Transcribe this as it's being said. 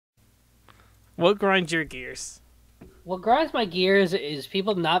What grinds your gears? What grinds my gears is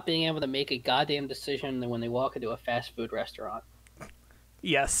people not being able to make a goddamn decision when they walk into a fast food restaurant.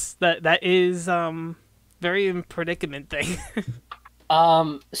 Yes, that is very in predicament thing.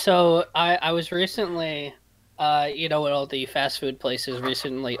 So I was recently, with all the fast food places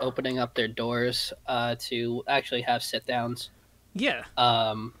recently opening up their doors, to actually have sit downs. Yeah.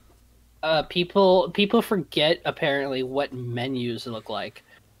 Um, people forget apparently what menus look like.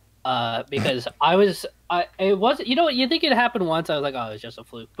 Because it was, you think it happened once. I was like, oh, it was just a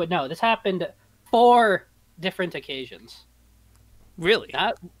fluke, but no, this happened 4 different occasions. Really?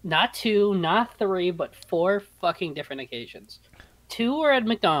 Not two, not three, but 4 fucking different occasions. Two were at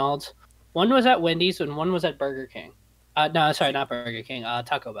McDonald's, one was at Wendy's, and one was at Burger King. No, sorry, See, not Burger King.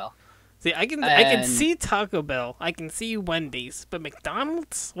 Taco Bell. I can And see Taco Bell. I can see Wendy's, but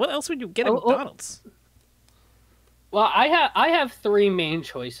McDonald's? What else would you get at oh, oh, McDonald's? well, I have three main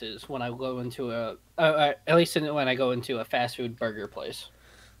choices when I go into at least when I go into a fast food burger place.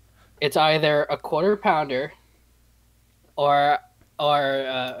 It's either a quarter pounder, or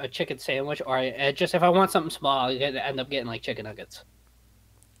a chicken sandwich, or just if I want something small, I end up getting like chicken nuggets.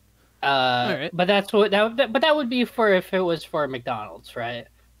 All right. But that would be for if it was for McDonald's, right?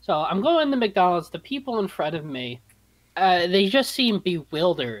 So I'm going to McDonald's. The people in front of me, they just seem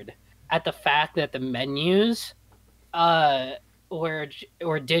bewildered at the fact that the menus, uh, were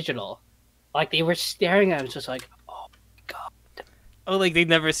digital. Like they were staring at it, just like, oh my god, Oh, like they've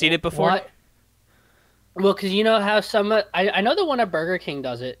never seen it before? what? Well, because you know how I know the one at Burger King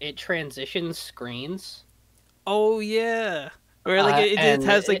does it. It transitions screens. Oh yeah. Where like it And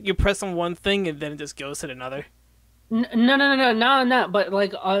has like you press on one thing and then it just goes to another. no. But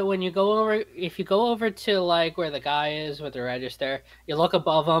like when you go over, if you go over to like where the guy is with the register, you look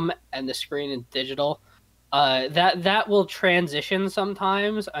above him and the screen is digital. That will transition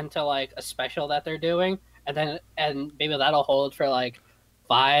sometimes until like a special that they're doing, and maybe that'll hold for like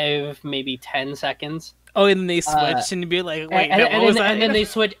 5, maybe 10 seconds. Oh, and then they Uh, switch and you'd be like, and, wait, what was that? and then they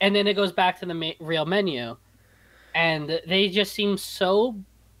switch, and then it goes back to the real menu, and they just seem so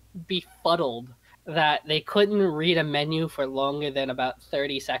befuddled that they couldn't read a menu for longer than about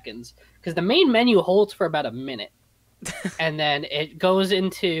 30 seconds because the main menu holds for about a minute, and then it goes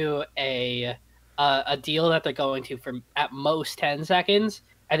into a deal that they're going to for at most 10 seconds,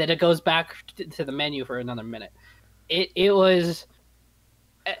 and then it goes back to the menu for another minute. It was,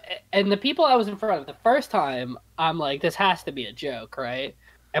 and the people I was in front of the first time, I'm like, this has to be a joke, right?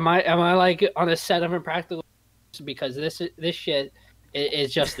 Am I like on a set of Impractical, because this shit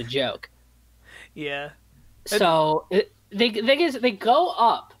is just a joke. Yeah. So they go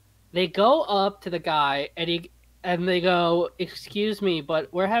up to the guy, and they go, "Excuse me,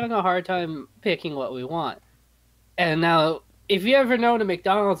 but we're having a hard time picking what we want." And now, if you ever known a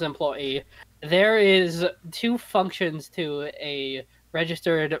McDonald's employee, there is two functions to a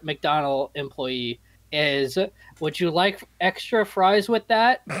registered McDonald employee: is would you like extra fries with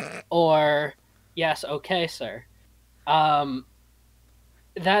that, or yes, okay, sir. Um,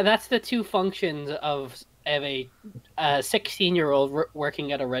 that's the two functions of a 16-year-old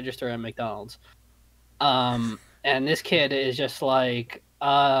working at a register at McDonald's. And this kid is just like,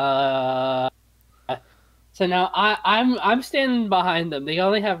 So now I'm standing behind them. They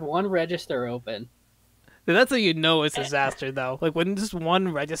only have one register open, That's how you know it's a disaster, though. Like when just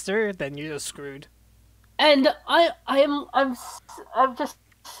one register, then you're just screwed. and I'm just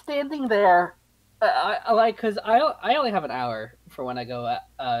standing there. I like, because I only have an hour for when I go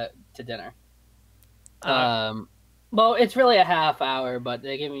to dinner. Uh, Um, well, it's really a half hour, but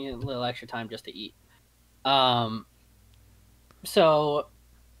they give me a little extra time just to eat. Um, so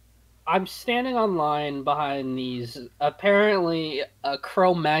I'm standing online behind these, apparently a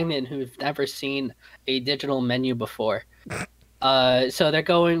Cro-Magnon who've never seen a digital menu before. So they're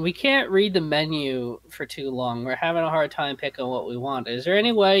going, we can't read the menu for too long. We're having a hard time picking what we want. Is there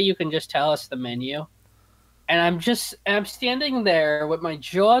any way you can just tell us the menu? And I'm standing there with my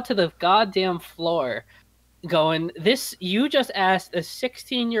jaw to the goddamn floor, going, this, you just asked a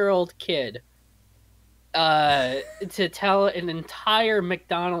 16-year-old kid to tell an entire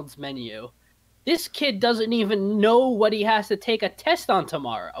McDonald's menu. This kid doesn't even know what he has to take a test on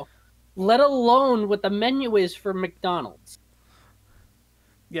tomorrow, let alone what the menu is for McDonald's.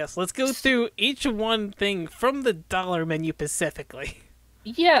 yes, let's go through each one thing from the dollar menu specifically.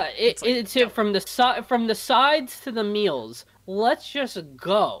 Yeah, Like, it's from the sides to the meals. Let's just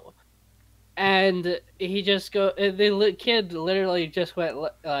go. And he just the kid literally just went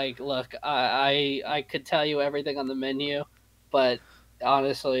like, "Look, I could tell you everything on the menu, but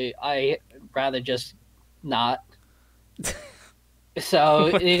honestly, I rather just not."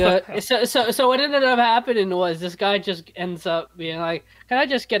 So What you the go, hell? so what ended up happening was this guy just ends up being like, "Can I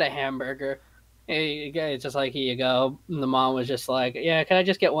just get a hamburger?" It's just like, "Here you go." And the mom was just like, "Yeah, can I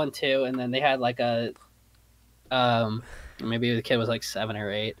just get one too?" And then they had like a um maybe the kid was like 7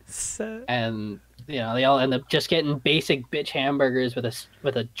 or 8, So, and they all end up just getting basic bitch hamburgers with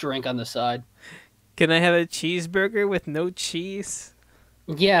a drink on the side. can I have a cheeseburger with no cheese?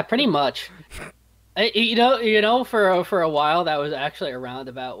 Yeah, pretty much. For a while that was actually a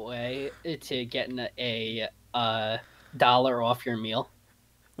roundabout way to getting a dollar off your meal.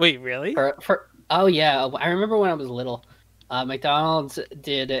 Wait, really? For oh yeah, I remember when I was little, McDonald's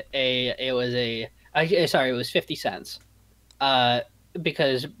did sorry, it was 50 cents. Uh,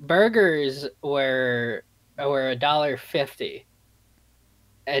 because burgers were $1.50,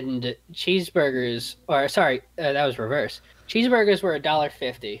 and cheeseburgers, or sorry, that was reverse. Cheeseburgers were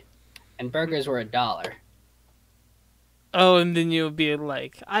 $1.50, and burgers were $1. Oh, and then you'll be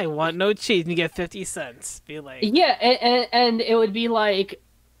like, I want no cheese, and you get 50 cents. Be like, Yeah, and it would be like,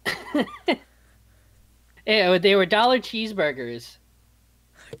 they were dollar cheeseburgers,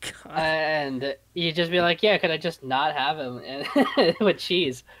 God. and you just be like, yeah, could I just not have them and with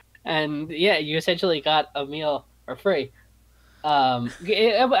cheese? And yeah, you essentially got a meal for free.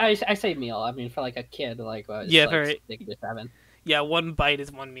 I say meal. I mean, for like a kid, like it's Yeah, like very. 6 or 7. Yeah, one bite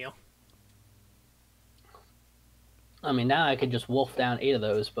is one meal. I mean, now I could just wolf down 8 of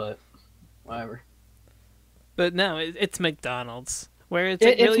those, but whatever. But no, it's McDonald's, where it's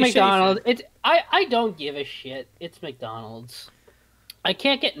like It's really shitty McDonald's. food. I don't give a shit. It's McDonald's. I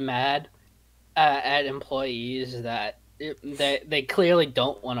can't get mad at employees that they clearly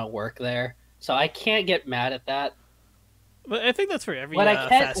don't want to work there, so I can't get mad at that. But I think that's for every What I can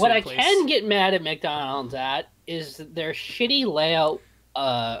fast what food I place. can get mad at McDonald's at is their shitty layout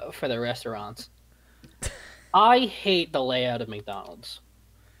for the restaurants. I hate the layout of McDonald's.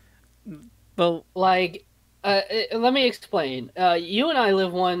 Well, Like, let me explain. You and I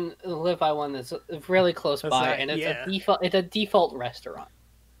live by one that's really close that's by, not. and Yeah. it's a default restaurant.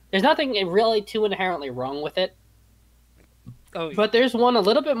 There's nothing really too inherently wrong with it, Oh, but there's one a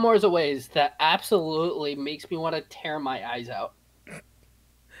little bit more ways that absolutely makes me want to tear my eyes out.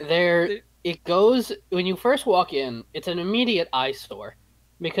 There, it goes when you first walk in. It's an immediate eyesore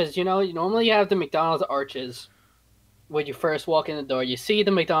because you normally you have the McDonald's arches when you first walk in the door. You see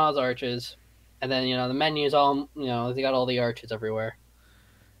the McDonald's arches, and then the menu's all they got all the arches everywhere,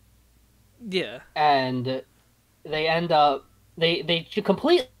 yeah. and they end up they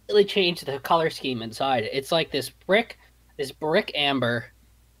completely change the color scheme inside. It's like this brick amber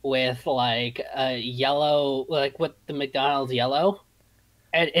with like a yellow, like with the McDonald's yellow,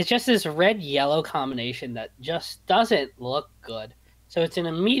 and it's just this red yellow combination that just doesn't look good. So it's an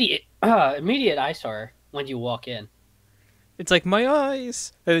immediate eyesore when you walk in. It's like my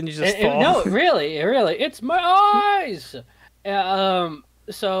eyes, and then you just fall. No, really, it's my eyes.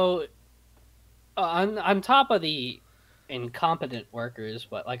 So on top of the incompetent workers,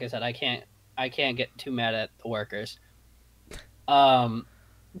 but like I said, I can't get too mad at the workers. Um,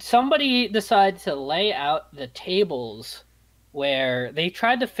 Somebody decided to lay out the tables where they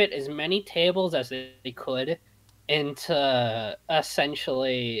tried to fit as many tables as they could into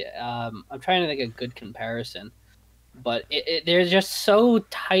essentially. I'm trying to think of a good comparison, but they're just so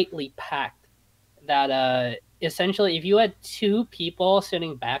tightly packed that essentially, if you had 2 people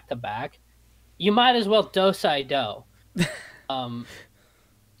sitting back to back, you might as well do. Um,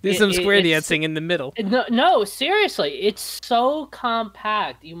 Do some square it's dancing in the middle. no, seriously, it's so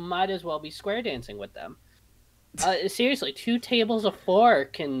compact. You might as well be square dancing with them. Seriously, 2 tables of 4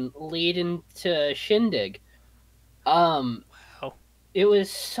 can lead into a shindig. Um, Wow. it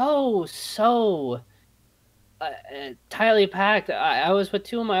was so tightly packed. I was with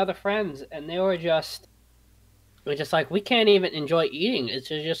 2 of my other friends, and they were just like, we can't even enjoy eating. It's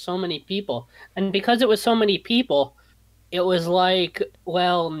just so many people, and because it was so many people, it was like,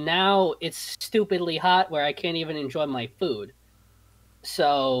 well, now it's stupidly hot where I can't even enjoy my food.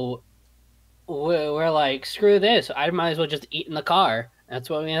 So we're like, screw this. I might as well just eat in the car. That's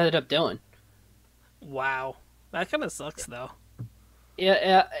what we ended up doing. Wow. That kind of sucks, though.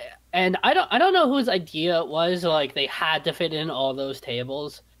 Yeah, and I don't know whose idea it was. Like they had to fit in all those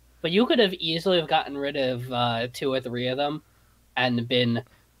tables, but you could have easily have gotten rid of 2 or 3 of them and been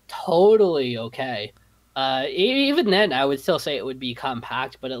totally okay. Even then, I would still say it would be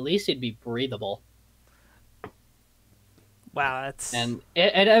compact, but at least it'd be breathable. Wow, that's. And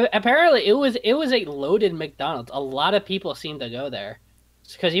apparently it was a loaded McDonald's. A lot of people seemed to go there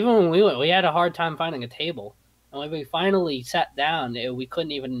because even when we went, we had a hard time finding a table. And when we finally sat down, we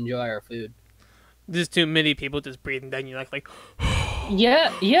couldn't even enjoy our food. There's too many people just breathing down your neck, like.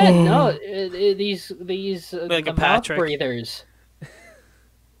 No, these Like a the mouth Patrick. breathers,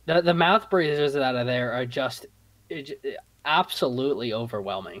 the mouth breathers out of there are just absolutely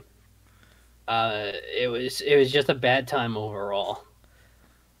overwhelming. It was just a bad time overall.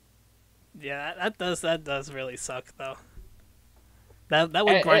 Yeah, that does really suck though. That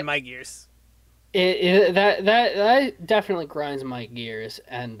would grind my gears. That definitely grinds my gears,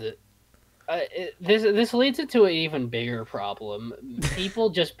 and this leads into an even bigger problem: people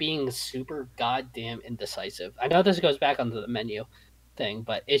just being super goddamn indecisive. I know this goes back onto the menu thing,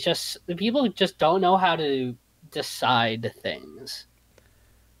 but it's just people just don't know how to decide things.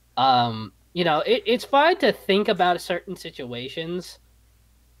 It's fine to think about certain situations,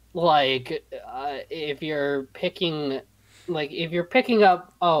 like if you're picking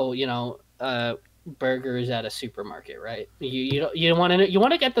up burgers at a supermarket, right? You want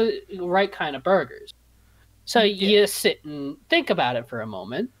to get the right kind of burgers, so you sit and think about it for a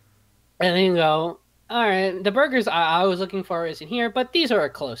moment, and then you go, all right, the burgers I was looking for isn't here, but these are a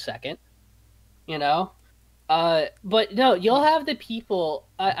close second, you know. But no, you'll have the people.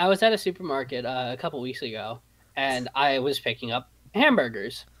 I was at a supermarket a couple weeks ago, and I was picking up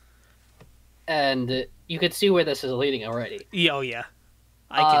hamburgers, and you could see where this is leading already. Oh yeah,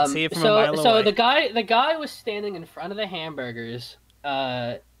 I can see it from a mile away. So the guy was standing in front of the hamburgers,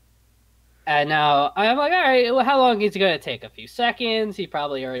 and now I'm like, all right, well, how long is it gonna take? A few seconds. He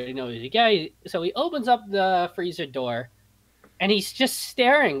probably already knows the guy. So he opens up the freezer door, and he's just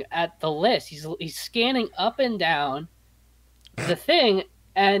staring at the list. He's scanning up and down the thing,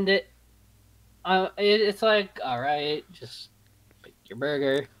 and it's like, all right, just pick your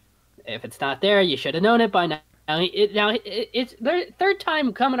burger. If it's not there, you should have known it by now. It's their third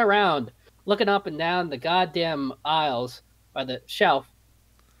time coming around, looking up and down the goddamn aisles by the shelf,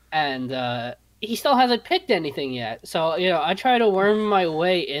 and he still hasn't picked anything yet. So I try to worm my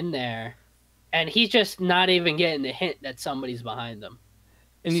way in there, and he's just not even getting the hint that somebody's behind him.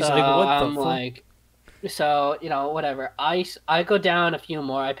 And he's like, "What the I'm fuck?" like, so whatever. I go down a few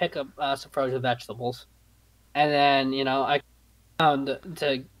more. I pick up some frozen vegetables, and then I down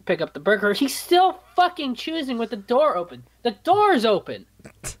to pick up the burger. He's still fucking choosing with the door open. The door's open.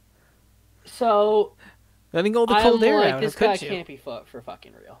 So letting all the cold air out. This guy can't be for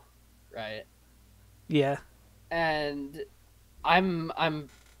fucking real, right? Yeah. And I'm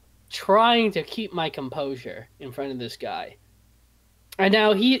trying to keep my composure in front of this guy. And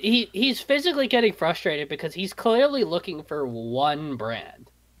now he's physically getting frustrated because he's clearly looking for one brand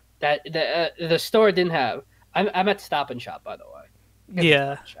that the store didn't have. I'm at Stop and Shop, by the way.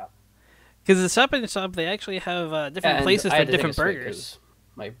 Yeah. Because the Stop and Shop, they actually have different places for different burgers.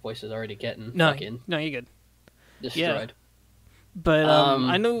 My voice is already getting no, you're good. Destroyed. Yeah. But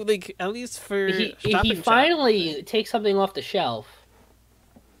I know, like, at least for he finally takes something off the shelf,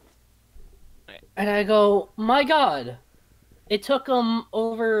 and I go, my God, it took him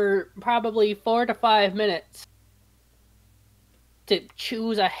over probably 4 to 5 minutes to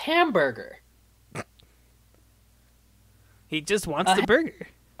choose a hamburger. He just wants the burger.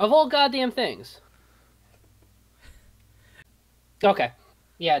 Of all goddamn things. Okay.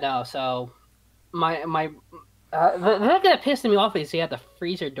 Yeah, no, so my the thing that pissed me off is he had the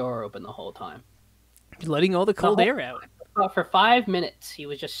freezer door open the whole time. Letting all the cold air out. For 5 minutes, he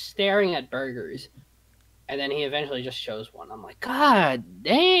was just staring at burgers. And then he eventually just chose one. I'm like, God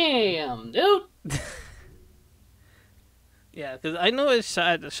damn, dude. Yeah, because I know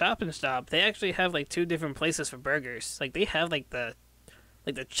at the Shop and Stop, they actually have like 2 different places for burgers. Like they have like the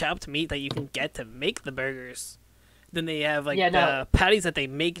chopped meat that you can get to make the burgers. Then they have like the patties that they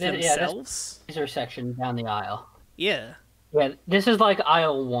make themselves. Yeah, freezer section down the aisle. Yeah. Yeah, this is like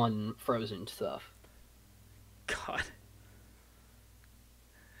aisle 1 frozen stuff. God.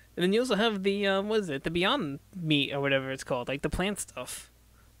 And then you also have the the Beyond Meat or whatever it's called, like the plant stuff.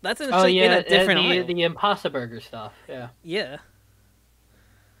 That's in a different aisle. The Impossible Burger stuff. Yeah. Yeah.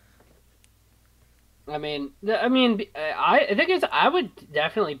 I think I would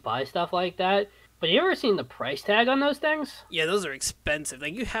definitely buy stuff like that. But you ever seen the price tag on those things? Yeah, those are expensive.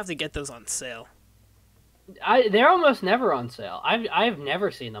 Like you have to get those on sale. They're almost never on sale. I've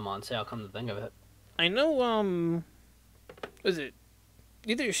never seen them on sale. Come to think of it. I know. Was it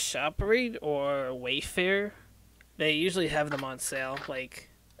either ShopRite or Wayfair? They usually have them on sale, like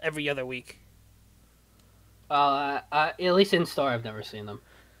every other week. At least in store, I've never seen them.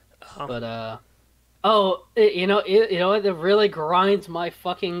 But you know what? It really grinds my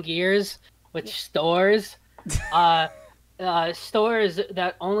fucking gears with stores. Stores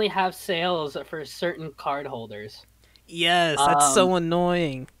that only have sales for certain card holders. Yes, that's so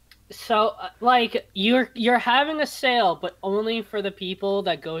annoying. So, like, you're having a sale, but only for the people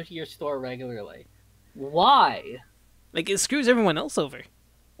that go to your store regularly. Why? Like, it screws everyone else over.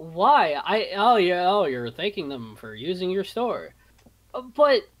 Why? You're thanking them for using your store.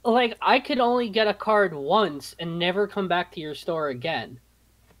 But like, I could only get a card once and never come back to your store again.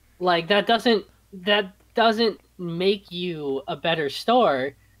 Like, that doesn't make you a better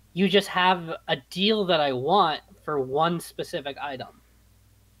store. You just have a deal that I want for one specific item.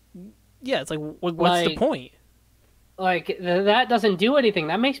 Yeah, it's like, what's the point? Like, that doesn't do anything.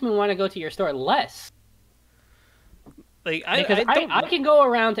 That makes me want to go to your store less. Like, Because I can go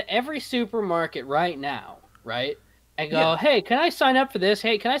around to every supermarket right now, right? And go, Yeah. hey, can I sign up for this?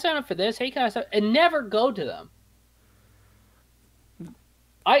 Hey, can I sign up for this? Hey, can I sign? And never go to them.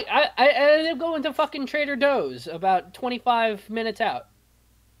 I ended up going to fucking Trader Joe's about 25 minutes out.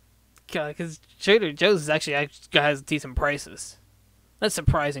 Because Trader Joe's actually has decent prices. That's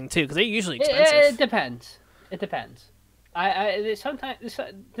surprising too, because they're usually expensive. It depends. It depends. Sometimes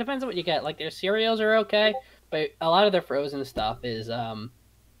it depends on what you get. Like, their cereals are okay, but a lot of their frozen stuff is a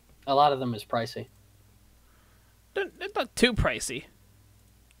lot of them is pricey. They're not too pricey.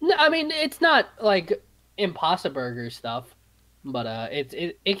 No, I mean, it's not like Impossible Burger stuff, but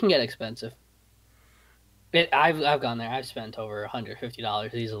it can get expensive. I've gone there. I've spent over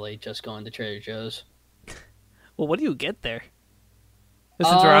 $150 easily just going to Trader Joe's. Well, what do you get there?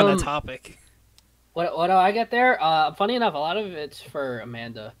 Since we're on the topic. What do I get there? Funny enough, a lot of it's for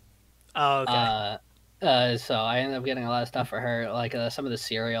Amanda. Oh, okay. So I ended up getting a lot of stuff for her, like some of the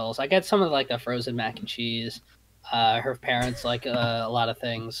cereals. I get some of like the frozen mac and cheese. Her parents like a lot of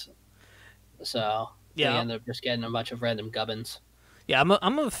things, so yeah, we end up just getting a bunch of random gubbins. Yeah,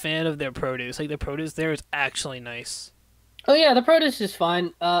 I'm a fan of their produce. Like, their produce there is actually nice. Oh yeah, the produce is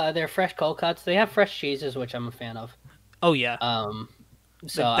fine. They're fresh cold cuts. They have fresh cheeses, which I'm a fan of. Oh yeah.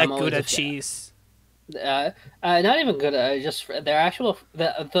 So that Gouda cheese. Not even good. Just their actual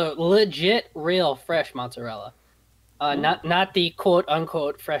the legit real fresh mozzarella. Not the quote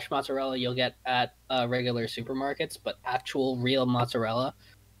unquote fresh mozzarella you'll get at regular supermarkets, but actual real mozzarella.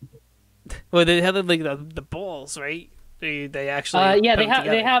 Well, they have like the balls, right? They actually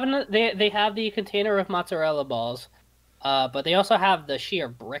they have the container of mozzarella balls, but they also have the sheer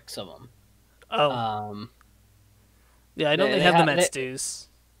bricks of them. Oh. Yeah, I know they have them at stews.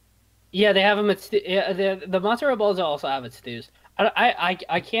 Yeah, they have them at the mozzarella balls also have at stews.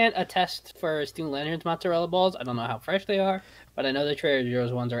 I can't attest for Stu Leonard's mozzarella balls. I don't know how fresh they are, but I know the Trader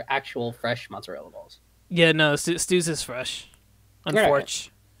Joe's ones are actual fresh mozzarella balls. Yeah, no, Stu's is fresh.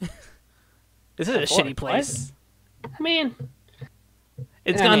 Unfortunately. This is a shitty place. What? I mean,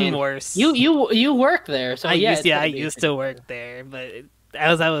 it's gotten worse. You work there, so I used to work there, but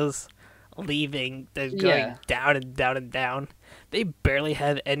as I was leaving, they're going down and down and down. They barely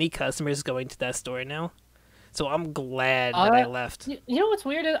have any customers going to that store now. So I'm glad that I left. You know what's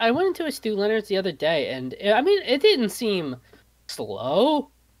weird? I went into a Stu Leonard's the other day, and I mean, it didn't seem slow.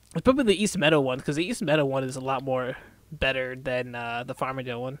 It's probably the East Meadow one, because the East Meadow one is a lot more better than the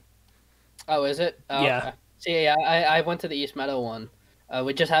Farmingdale one. Oh, is it? Oh, yeah. Okay. See, I went to the East Meadow one.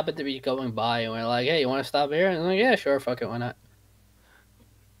 We just happened to be going by, and we are like, hey, you want to stop here? And I'm like, yeah, sure, fuck it, why not?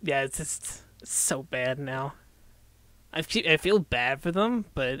 Yeah, it's so bad now. I feel bad for them,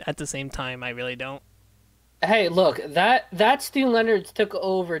 but at the same time, I really don't. Hey, look, that Stu Leonard's took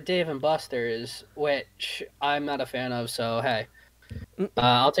over Dave and Buster's, which I'm not a fan of. So hey,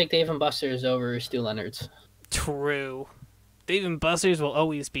 I'll take Dave and Buster's over Stu Leonard's. True, Dave and Buster's will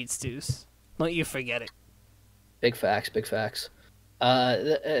always beat Stu's. Don't you forget it. Big facts, big facts.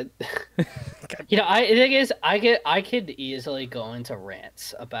 The thing is, I could easily go into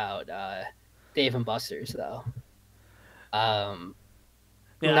rants about Dave and Buster's though.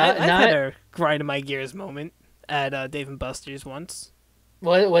 Yeah, I had a grind my gears moment at Dave and Buster's once.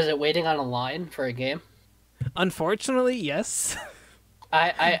 Was it waiting on a line for a game? Unfortunately, yes.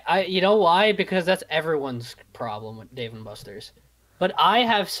 I you know why? Because that's everyone's problem with Dave and Buster's. But I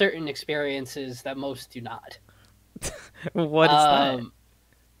have certain experiences that most do not. What is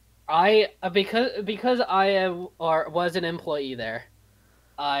that? Because was an employee there.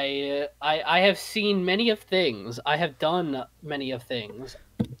 I have seen many of things. I have done many of things.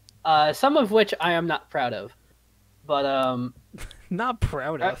 Some of which I am not proud of. But not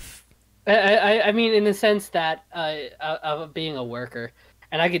proud of. I mean, in the sense that of being a worker,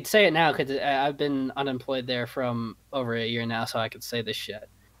 and I could say it now because I've been unemployed there from over a year now, so I could say this shit.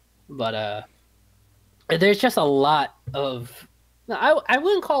 But there's just a lot of. I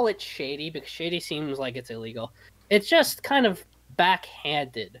wouldn't call it shady because shady seems like it's illegal. It's just kind of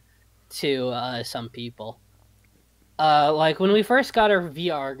backhanded to some people. Like when we first got our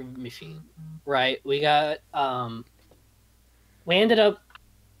VR machine, right? We ended up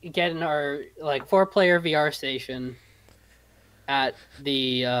getting our like 4-player VR station at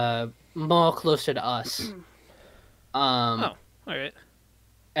the mall closer to us. Oh, all right.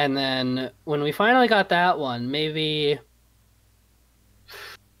 And then when we finally got that one, maybe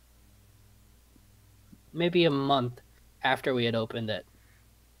a month after we had opened it,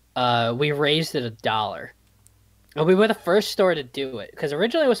 we raised it $1. And we were the first store to do it because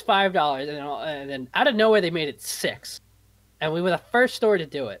originally it was $5, and then out of nowhere they made it $6, and we were the first store to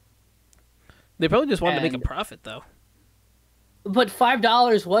do it. They probably just wanted to make a profit, though. But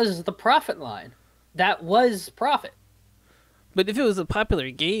 $5 was the profit line. That was profit. But if it was a popular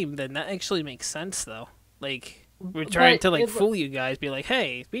game, then that actually makes sense, though. Like, we're trying to fool you guys, be like,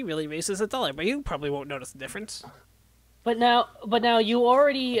 "Hey, we really raised this $1," but you probably won't notice the difference. But now you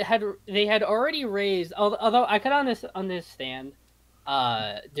already had they had already raised. Although I could understand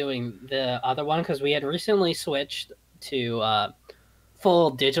doing the other one because we had recently switched to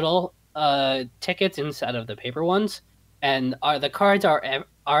full digital tickets instead of the paper ones, and the cards are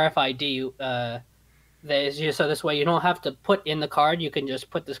RFID. So this way you don't have to put in the card. You can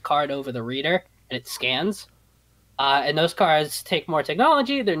just put this card over the reader and it scans. And those cards take more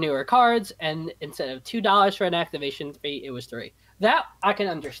technology. They're newer cards, and instead of $2 for an activation fee, it was $3. That I can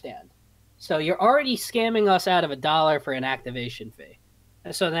understand. So you're already scamming us out of $1 for an activation fee,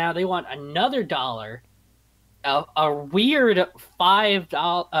 and so now they want another $1, a weird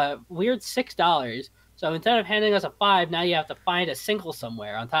weird $6. So instead of handing us a 5, now you have to find a single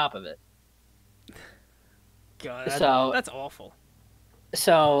somewhere on top of it. God, that's awful.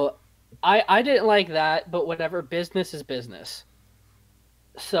 So I didn't like that, but whatever, business is business.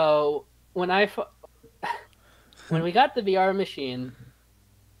 So when we got the VR machine,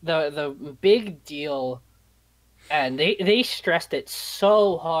 the big deal, and they stressed it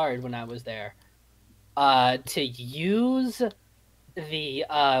so hard when I was there, to use the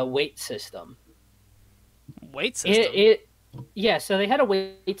weight system. Weight system? Yeah, so they had a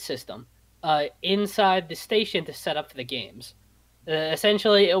weight system inside the station to set up for the games.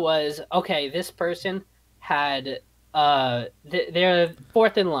 Essentially, it was, okay, this person had, they're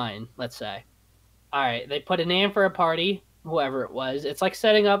fourth in line, let's say. All right, they put a name for a party, whoever it was. It's like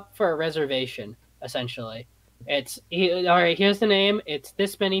setting up for a reservation, essentially. All right, here's the name. It's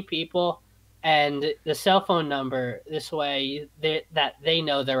this many people, and the cell phone number. This way, that they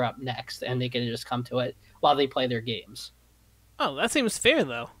know they're up next, and they can just come to it while they play their games. Oh, that seems fair,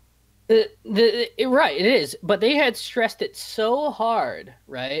 though. Right, it is. But they had stressed it so hard,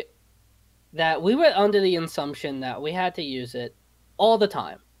 right, that we were under the assumption that we had to use it all the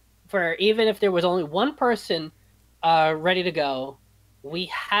time. For even if there was only one person ready to go, we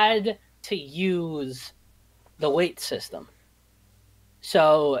had to use the weight system.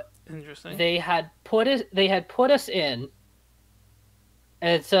 So interesting. They had put us in,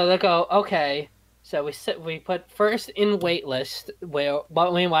 and so they go, okay. So we put first in wait list,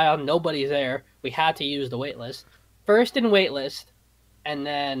 but meanwhile nobody's there. We had to use the wait list. First in wait list, and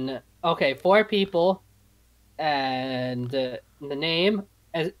then, okay, 4 people, and the name,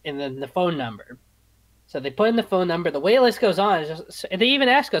 and then the phone number. So they put in the phone number. The wait list goes on. They even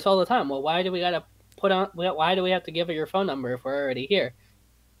ask us all the time, well, why do we have to give her your phone number if we're already here?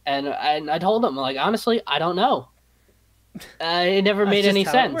 And I told them, like, honestly, I don't know. It never made any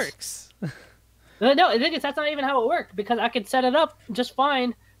sense. It works. No, that's not even how it worked, because I could set it up just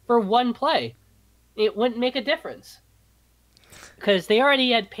fine for one play. It wouldn't make a difference. Because they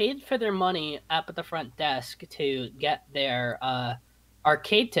already had paid for their money up at the front desk to get their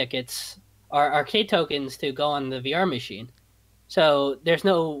arcade tickets or arcade tokens to go on the VR machine. So there's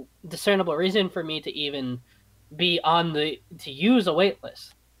no discernible reason for me to even be to use a wait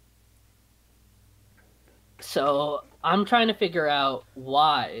list. So I'm trying to figure out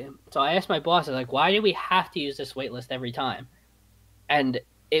why. So I asked my boss, I was like, why do we have to use this waitlist every time? And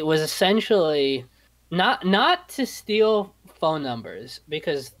it was essentially not to steal phone numbers,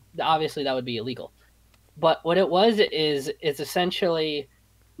 because obviously that would be illegal. But what it was is it's essentially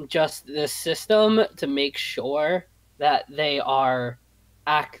just the system to make sure that they are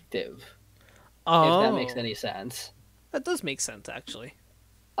active. Oh. If that makes any sense. That does make sense, actually.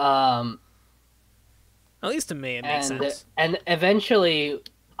 At least to me, it makes sense. And eventually,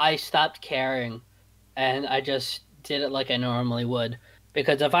 I stopped caring, and I just did it like I normally would.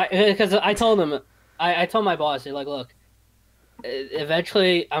 Because I told him, I told my boss, like, look,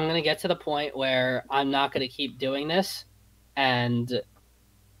 eventually I'm gonna get to the point where I'm not gonna keep doing this, and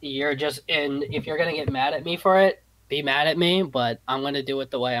if you're gonna get mad at me for it, be mad at me, but I'm going to do it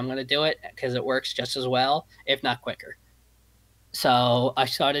the way I'm going to do it because it works just as well, if not quicker. So I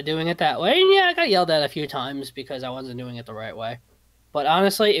started doing it that way. And yeah, I got yelled at a few times because I wasn't doing it the right way. But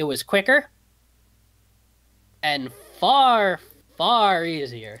honestly, it was quicker and far, far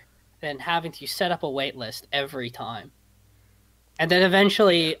easier than having to set up a wait list every time. And then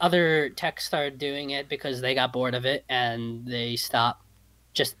eventually other techs started doing it because they got bored of it and they stopped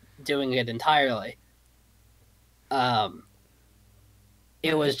just doing it entirely.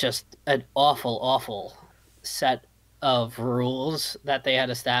 It was just an awful, awful set of rules that they had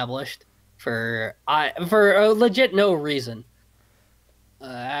established for a legit no reason.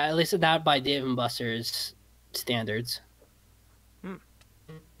 At least not by Dave and Buster's standards. I'm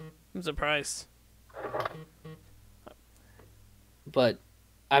surprised. But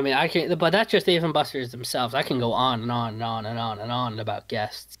I mean, I can. But that's just Dave and Buster's themselves. I can go on and on and on and on and on about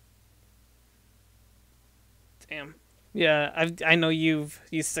guests. Damn. Yeah, I know you've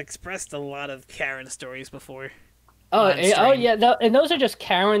expressed a lot of Karen stories before. Oh yeah, and those are just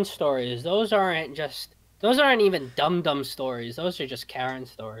Karen stories. Those aren't even dumb stories. Those are just Karen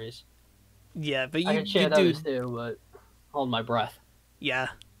stories. Yeah, but I can share those too, but hold my breath. Yeah,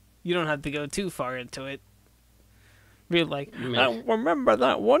 you don't have to go too far into it. We're like, I remember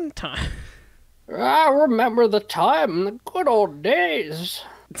that one time. I remember the time, the good old days.